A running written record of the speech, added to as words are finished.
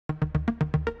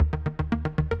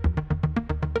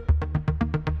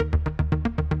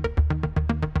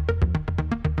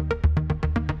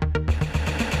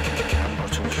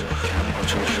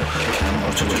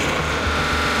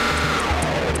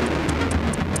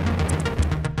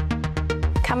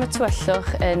Cam O'r Tywyllwch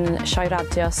yn sioe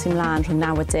radio sy'n mlaen rhwng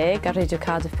 9 a 10 ar Radio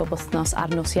Cardiff bob wythnos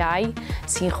ar nos Iau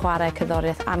sy'n chwarae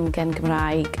cerddoriaeth amgen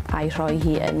Gymraeg a'i rhoi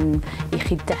hi yn i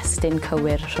chi destun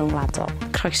cywir rhyngwladol.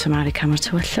 Croeso mawr i Cam O'r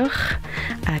Tywyllwch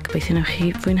a gobeithio wnewch chi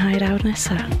fwynhau'r awr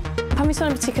nesaf. Pan mi sôn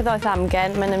am byti cerddoriaeth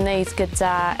amgen, mae'n ymwneud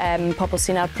gyda pobl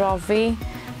sy'n arbrofi,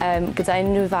 gyda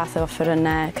unrhyw fath o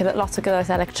offerynnau, lot o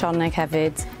gerddoriaeth electroneg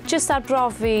hefyd, jyst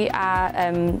arbrofi a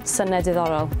syniad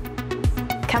diddorol.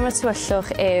 Cam O'r Tywyllwch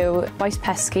yw boes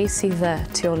Peski sydd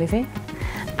tu ôl i fi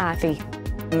a fi.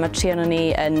 Mae tri o'n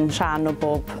ni yn rhan o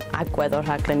bob agwedd o'r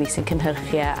rhaglen ni sy'n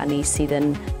cynhyrchu a ni sydd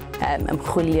yn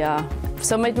ymchwilio.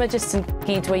 So mae jyst yn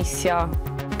gydweithio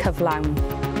cyflawn.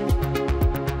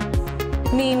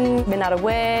 Ni'n mynd ar y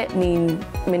we, ni'n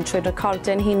mynd trwy'r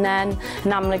recordio'n hunain.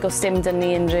 Yn amlwg os dim dyn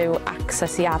ni unrhyw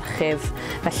access i archif,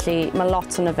 felly mae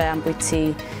lot o'n fe am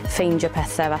bwyty ffeindio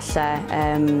pethau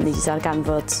falle ni wedi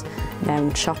darganfod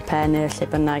mewn siopau neu lle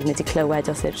bynnag ni wedi clywed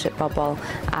wrth i'r bobl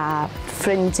a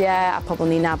ffrindiau a pobl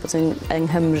ni'n nabod yng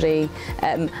Nghymru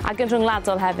ac yn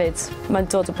rhyngwladol hefyd. Mae'n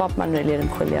dod o bobman rili yn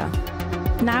ymchwilio.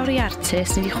 Nawr i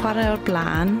artist, ni wedi chwarae o'r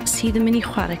blaen, sydd yn mynd i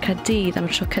chwarae Caerdydd am y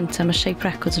tro cyntaf. Mae Shape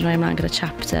Records yn rhoi ymlaen gyda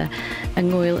chapter yng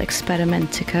ngwyl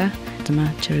Experimentica. Dyma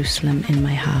Jerusalem in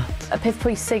my heart. Y peth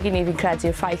pwysig i ni fi'n credu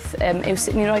yw'r ffaith yw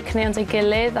sut ni'n rhoi cyneuon ei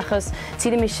gilydd achos ti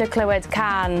ddim eisiau clywed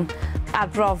can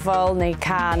arbrofol neu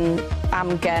can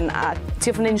amgen a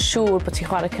ti ofyn yn siŵr bod ti'n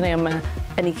chwarae cyneuon yma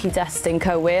yn ei cyd-destun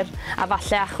cywir a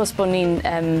falle achos bod ni'n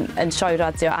yn sioe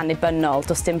radio annibynnol,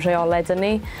 does dim rheoled yn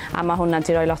ni a mae hwnna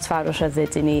wedi rhoi lot fawr o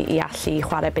rhyddid i ni i allu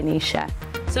chwarae be ni eisiau.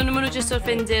 So maen nhw jyst o'r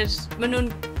ffindir, maen nhw'n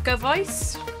gyfoes?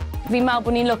 Fi'n meddwl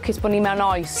bod ni'n lwcus bod ni mewn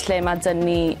oes lle mae dyn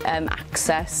ni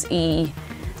access i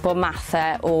bob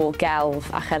mathau o gelf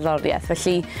a cherddoriaeth.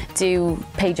 Felly, dyw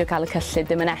peidio cael y cyllid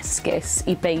ddim yn esgus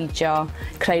i beidio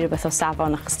creu rhywbeth o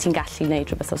safon achos ti'n gallu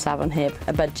gwneud rhywbeth o safon heb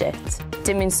y budget.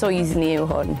 Dim un swydd ni yw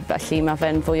hwn, felly mae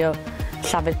fe'n fwy o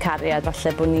llafur cariad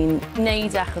falle bod ni'n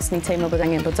gwneud achos ni'n teimlo bod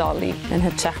angen bodoli yn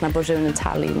hytrach na bod rhywun yn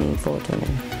talu ni fod yn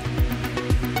un.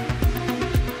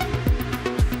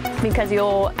 Fi'n credu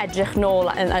o edrych nôl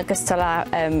yn ogystal â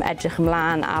edrych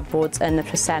ymlaen a bod yn y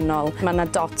presennol. Mae yna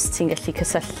dots ti'n gallu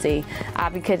cysylltu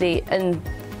a fi'n credu yn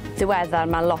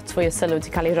ddiweddar mae lot fwy o sylw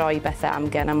wedi cael ei roi bethau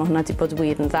amgen a mae hwnna wedi bod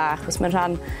wir yn dda achos mae'n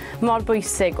rhan mor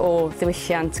bwysig o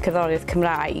ddiwylliant cerddoriaeth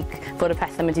Cymraeg bod y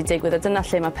pethau wedi digwydd a dyna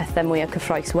lle mae pethau mwy o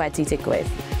cyffroes wedi digwydd.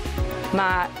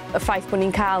 Mae y ffaith bod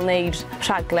ni'n cael wneud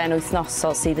rhaglen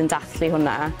wythnosol sydd yn dathlu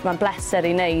hwnna. Mae'n bleser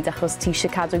i wneud achos ti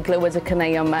eisiau cadw glywed y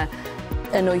cyneuon yma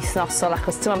yn wythnosol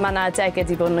achos mae yna adegau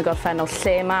wedi bod yn y gorffennol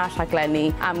lle mae rhaglenni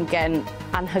amgen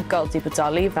anhygol wedi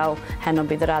bodoli fel heno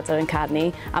bydd yr adar yn carni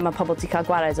a mae pobl wedi cael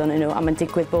gwared o'n nhw a mae'n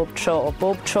digwydd bob tro.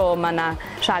 Bob tro mae yna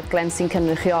rhaglen sy'n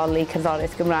cynrychioli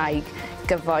cerddoriaeth Gymraeg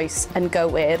gyfoes yn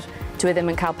gywir, dwi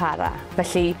ddim yn cael para.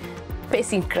 Felly, beth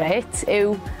sy'n grêt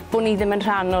yw bod ni ddim yn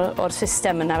rhan o'r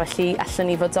system yna, felly allan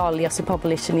ni fodoli os yw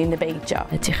pobl eisiau ni'n nebeidio.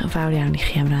 Diolch yn fawr iawn i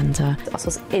chi am wrando. Os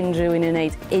oes unrhyw un yn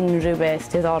gwneud unrhyw beth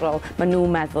diddorol, maen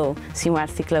nhw'n meddwl sy'n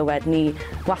werth i glywed. Ni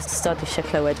wastad eisiau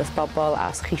clywed wrth bobl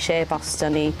a os chi eisiau e-bostio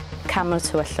ni,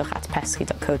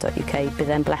 camorytywyllwch@peski.co.uk,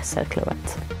 bydd e'n bleser clywed.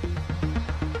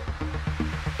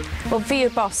 Wel, fi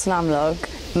yw'r bos yn amlwg,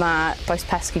 mae boes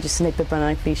Peski jyst yn gwneud be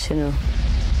bynnag fi eisiau nhw.